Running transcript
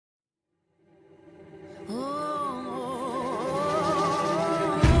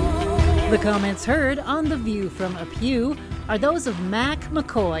The comments heard on The View from a Pew are those of Mac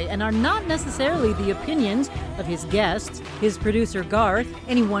McKoy and are not necessarily the opinions of his guests, his producer Garth,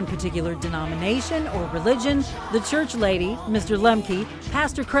 any one particular denomination or religion, the church lady, Mr. Lemke,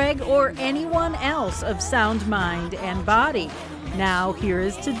 Pastor Craig, or anyone else of sound mind and body. Now, here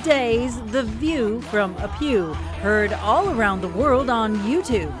is today's The View from a Pew, heard all around the world on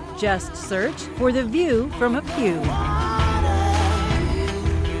YouTube. Just search for The View from a Pew.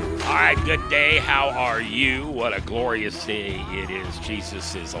 All right, good day. How are you? What a glorious day it is.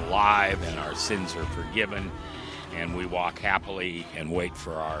 Jesus is alive and our sins are forgiven, and we walk happily and wait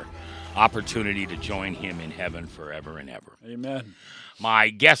for our opportunity to join him in heaven forever and ever. Amen. My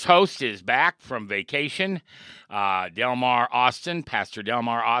guest host is back from vacation. Delmar Austin, Pastor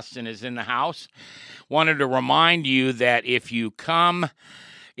Delmar Austin is in the house. Wanted to remind you that if you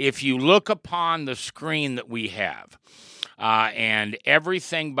look upon the screen that we have, and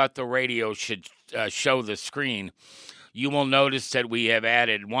everything but the radio should show the screen, you will notice that we have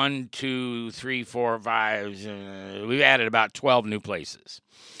added 1, 2, 3, 4, 5. We've added about 12 new places,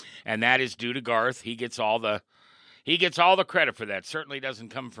 and that is due to Garth. He gets all the credit for that. Certainly doesn't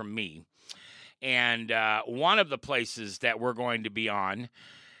come from me. And one of the places that we're going to be on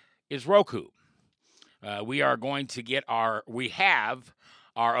is Roku. We are going to we have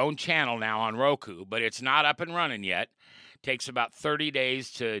our own channel now on Roku, but it's not up and running yet. Takes about 30 days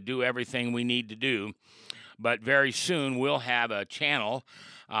to do everything we need to do, but very soon we'll have a channel.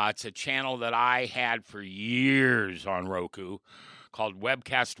 It's a channel that I had for years on Roku called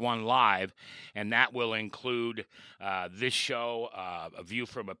Webcast One Live, and that will include this show, A View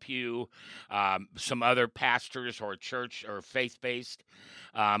from a Pew, some other pastors or church or faith-based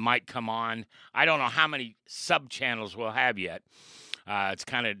might come on. I don't know how many sub-channels we'll have yet. It's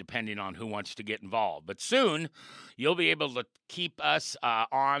kind of depending on who wants to get involved. But soon, you'll be able to keep us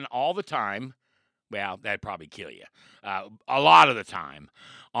on all the time. Well, that'd probably kill you. A lot of the time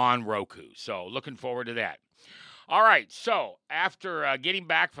on Roku. So looking forward to that. All right. So after getting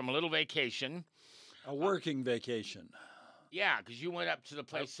back from a little vacation. A working vacation. Yeah, because you went up to the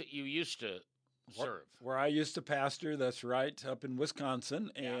place that you used to serve. Where I used to pastor, that's right, up in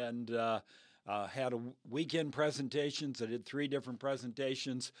Wisconsin. Yeah. And had a weekend presentations. I did 3 different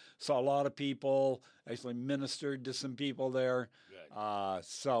presentations. Saw a lot of people. Actually ministered to some people there. Good.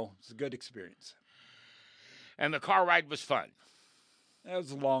 So it's a good experience. And the car ride was fun. It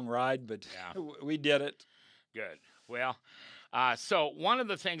was a long ride, but we did it. Good. Well, so one of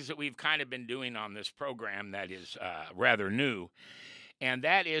the things that we've kind of been doing on this program that is rather new, and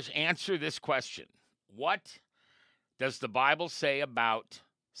that is answer this question. What does the Bible say about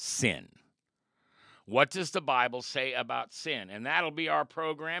sin? What does the Bible say about sin? And that'll be our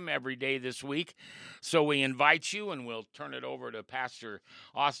program every day this week. So we invite you, and we'll turn it over to Pastor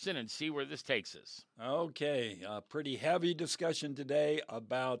Austin and see where this takes us. Okay, a pretty heavy discussion today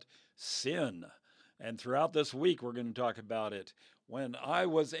about sin. And throughout this week, we're going to talk about it. When I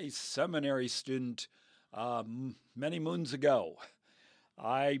was a seminary student many moons ago,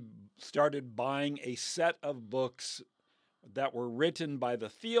 I started buying a set of books that were written by the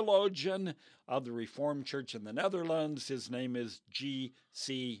theologian of the Reformed Church in the Netherlands. His name is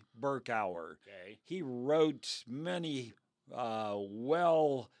G.C. Berkouwer. Okay. He wrote many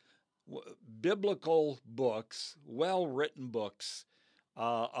biblical books, well-written books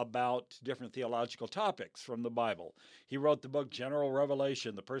about different theological topics from the Bible. He wrote the book General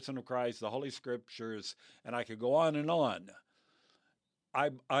Revelation, The Person of Christ, the Holy Scriptures, and I could go on and on.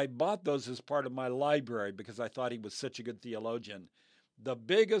 I bought those as part of my library because I thought he was such a good theologian. The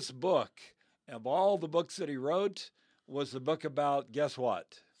biggest book of all the books that he wrote was the book about, guess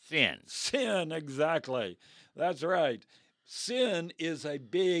what? Sin. Sin, exactly. That's right. Sin is a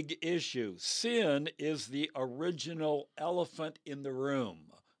big issue. Sin is the original elephant in the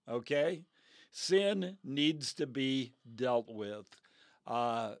room, okay? Sin needs to be dealt with.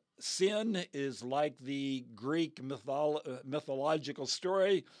 Sin is like the Greek mythological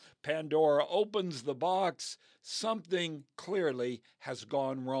story. Pandora opens the box. Something clearly has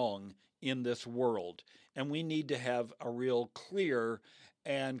gone wrong in this world, and we need to have a real clear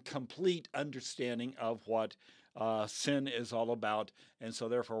and complete understanding of what sin is all about, and so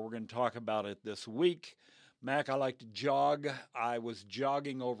therefore we're going to talk about it this week. Mac, I like to jog. I was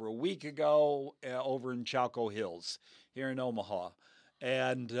jogging over a week ago over in Chalco Hills here in Omaha.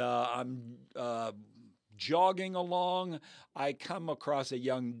 And I'm jogging along. I come across a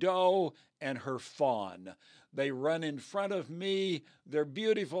young doe and her fawn. They run in front of me. They're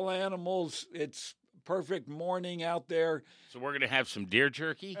beautiful animals. It's perfect morning out there. So we're going to have some deer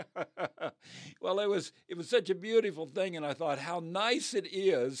jerky? Well, it was such a beautiful thing, and I thought how nice it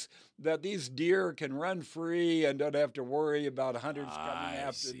is that these deer can run free and don't have to worry about hunters coming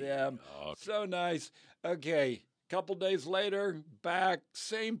after them. Okay. So nice. Okay, couple days later, back,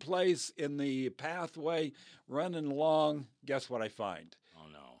 same place in the pathway, running along. Guess what I find? Oh,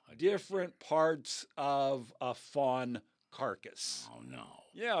 no. Different parts of a fawn carcass. Oh, no.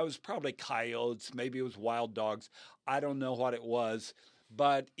 Yeah, it was probably coyotes. Maybe it was wild dogs. I don't know what it was,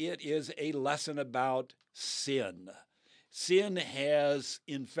 but it is a lesson about sin. Sin has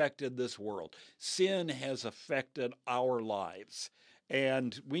infected this world. Sin has affected our lives.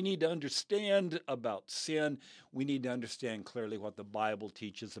 And we need to understand about sin. We need to understand clearly what the Bible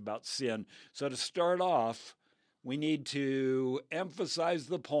teaches about sin. So to start off, we need to emphasize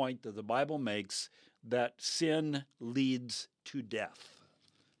the point that the Bible makes that sin leads to death.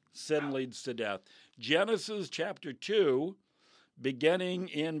 Sin leads to death. Genesis chapter 2, beginning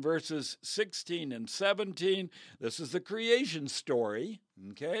in verses 16 and 17, this is the creation story,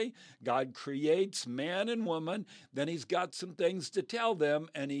 okay? God creates man and woman, then he's got some things to tell them,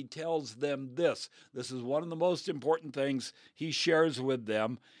 and he tells them this. This is one of the most important things he shares with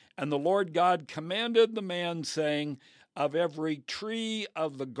them. And the Lord God commanded the man, saying, of every tree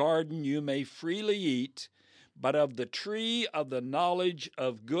of the garden you may freely eat, but of the tree of the knowledge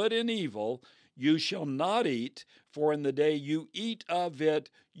of good and evil you shall not eat, for in the day you eat of it,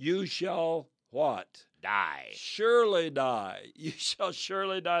 you shall what? Die. Surely die. You shall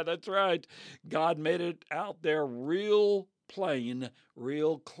surely die. That's right. God made it out there real plain,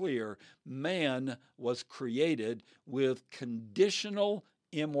 real clear. Man was created with conditional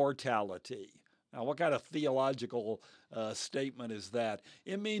immortality. Now, what kind of theological statement is that?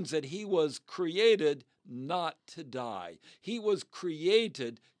 It means that he was created not to die. He was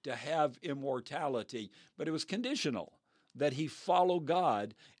created to have immortality, but it was conditional that he follow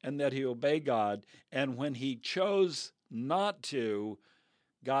God and that he obey God. And when he chose not to,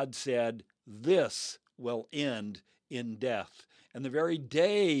 God said, this will end in death. And the very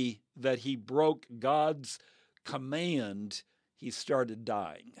day that he broke God's command, he started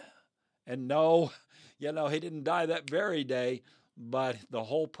dying. And no, he didn't die that very day, but the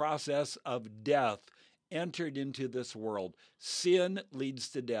whole process of death entered into this world. Sin leads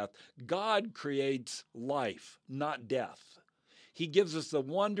to death. God creates life, not death. He gives us the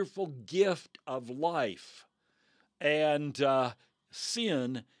wonderful gift of life. And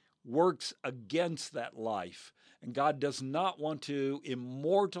sin works against that life. And God does not want to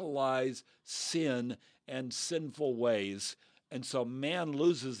immortalize sin and sinful ways. And so man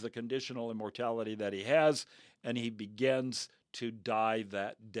loses the conditional immortality that he has, and he begins to die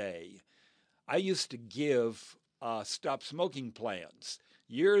that day. I used to give stop smoking plans.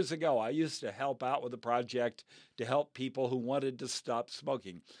 Years ago, I used to help out with a project to help people who wanted to stop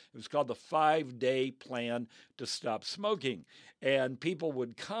smoking. It was called the 5-Day Plan to Stop Smoking. And people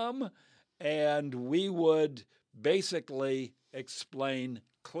would come, and we would basically explain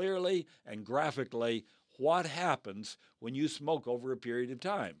clearly and graphically what happens when you smoke over a period of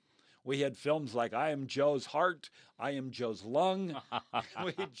time. We had films like I Am Joe's Heart, I Am Joe's Lung.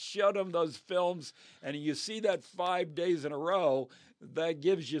 We showed them those films, and you see that 5 days in a row, that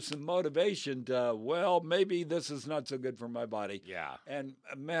gives you some motivation to, well, maybe this is not so good for my body. Yeah. And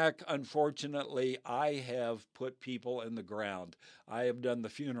Mac, unfortunately, I have put people in the ground. I have done the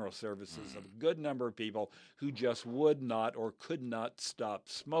funeral services of a good number of people who just would not or could not stop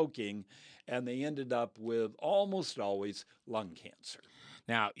smoking, and they ended up with almost always lung cancer.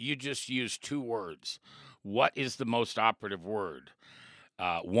 Now, you just used 2 words. What is the most operative word?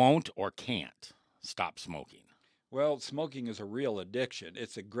 Won't or can't stop smoking? Well, smoking is a real addiction.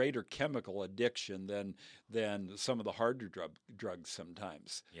 It's a greater chemical addiction than some of the harder drugs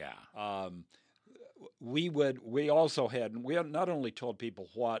sometimes. Yeah. We had not only told people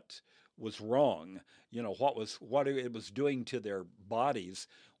what was wrong, what it was doing to their bodies.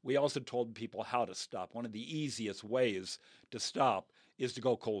 We also told people how to stop. One of the easiest ways to stop is to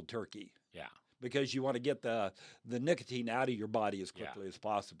go cold turkey. Yeah. Because you want to get the nicotine out of your body as quickly as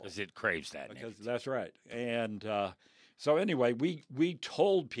possible. Because it craves that Because nicotine. that's right. And so anyway, we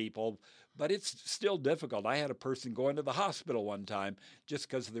told people, but it's still difficult. I had a person go into the hospital one time just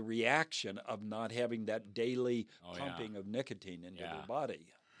because of the reaction of not having that daily pumping of nicotine into their body.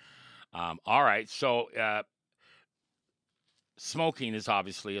 All right. So smoking is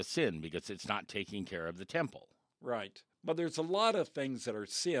obviously a sin because it's not taking care of the temple. Right. But there's a lot of things that are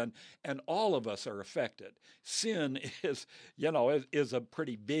sin, and all of us are affected. Sin is a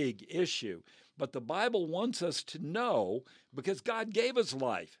pretty big issue. But the Bible wants us to know, because God gave us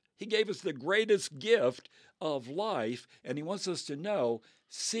life. He gave us the greatest gift of life, and he wants us to know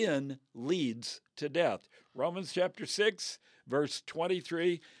sin leads to death. Romans chapter 6, verse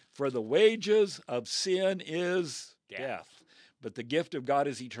 23, for the wages of sin is death. But the gift of God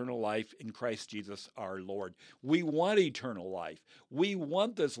is eternal life in Christ Jesus our Lord. We want eternal life. We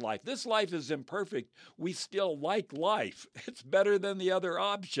want this life. This life is imperfect. We still like life. It's better than the other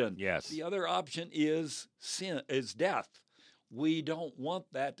option. Yes. The other option is sin, is death. We don't want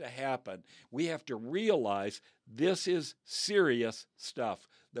that to happen. We have to realize this is serious stuff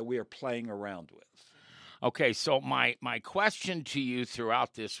that we are playing around with. Okay, so my question to you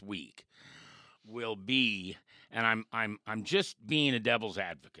throughout this week will be, and I'm just being a devil's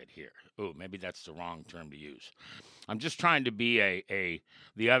advocate here. Oh, maybe that's the wrong term to use. I'm just trying to be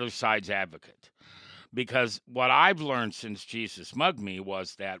the other side's advocate. Because what I've learned since Jesus mugged me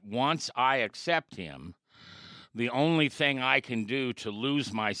was that once I accept him, the only thing I can do to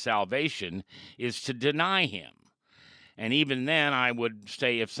lose my salvation is to deny him. And even then, I would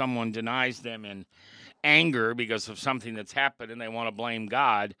say if someone denies them in anger because of something that's happened and they want to blame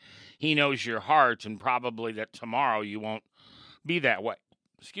God, he knows your heart, and probably that tomorrow you won't be that way.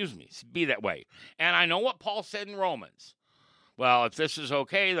 Be that way. And I know what Paul said in Romans. Well, if this is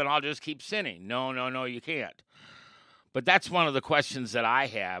okay, then I'll just keep sinning. No, you can't. But that's one of the questions that I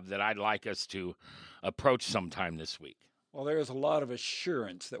have that I'd like us to approach sometime this week. Well, there is a lot of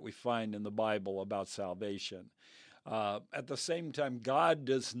assurance that we find in the Bible about salvation. At the same time, God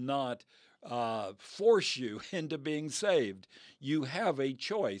does not force you into being saved. You have a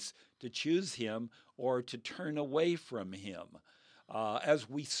choice to choose him or to turn away from him. As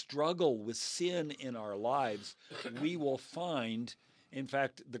we struggle with sin in our lives, we will find, in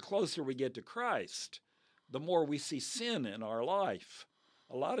fact, the closer we get to Christ, the more we see sin in our life.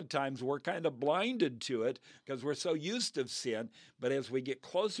 A lot of times we're kind of blinded to it because we're so used to sin. But as we get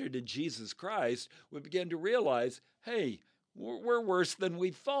closer to Jesus Christ, we begin to realize, hey, we're worse than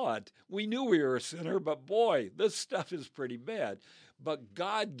we thought. We knew we were a sinner, but boy, this stuff is pretty bad. But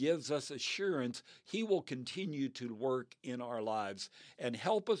God gives us assurance he will continue to work in our lives and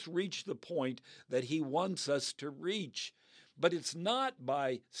help us reach the point that he wants us to reach. But it's not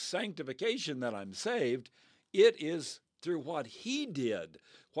by sanctification that I'm saved. It is through what he did,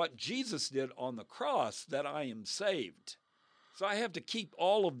 what Jesus did on the cross, that I am saved. So I have to keep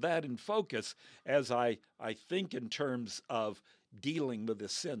all of that in focus as I think in terms of dealing with the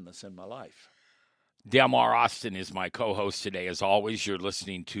sin that's in my life. Delmar Austin is my co-host today. As always, you're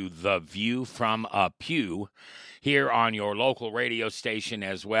listening to The View from a Pew here on your local radio station,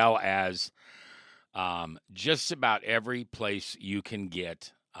 as well as just about every place you can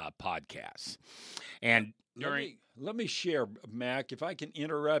get podcasts. And let me share, Mac, if I can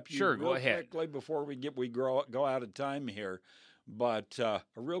interrupt you sure, go ahead. quickly before we go out of time here. But a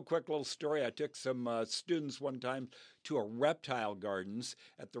real quick little story. I took some students one time to a reptile gardens.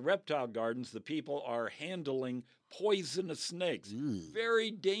 At the reptile gardens, the people are handling poisonous snakes.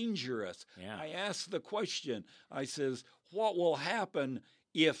 Very dangerous. Yeah. I asked the question. I says, what will happen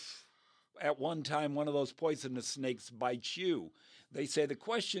if at one time one of those poisonous snakes bites you? They say the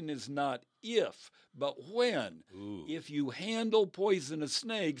question is not if, but when. Ooh. If you handle poisonous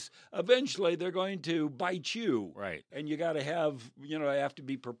snakes, eventually they're going to bite you. Right. And you got to have to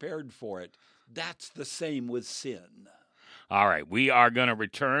be prepared for it. That's the same with sin. All right. We are going to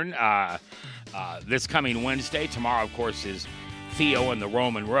return this coming Wednesday. Tomorrow, of course, is Theo and the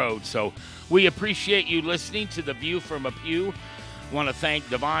Roman Road. So we appreciate you listening to The View from a Pew. I want to thank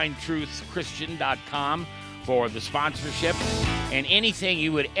DivineTruthChristian.com for the sponsorship, and anything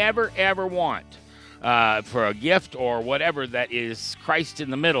you would ever want for a gift or whatever that is Christ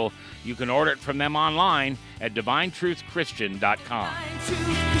in the middle, you can order it from them online at DivineTruthChristian.com. Divine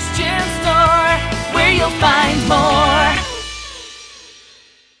Truth Christian Store, where you'll find more.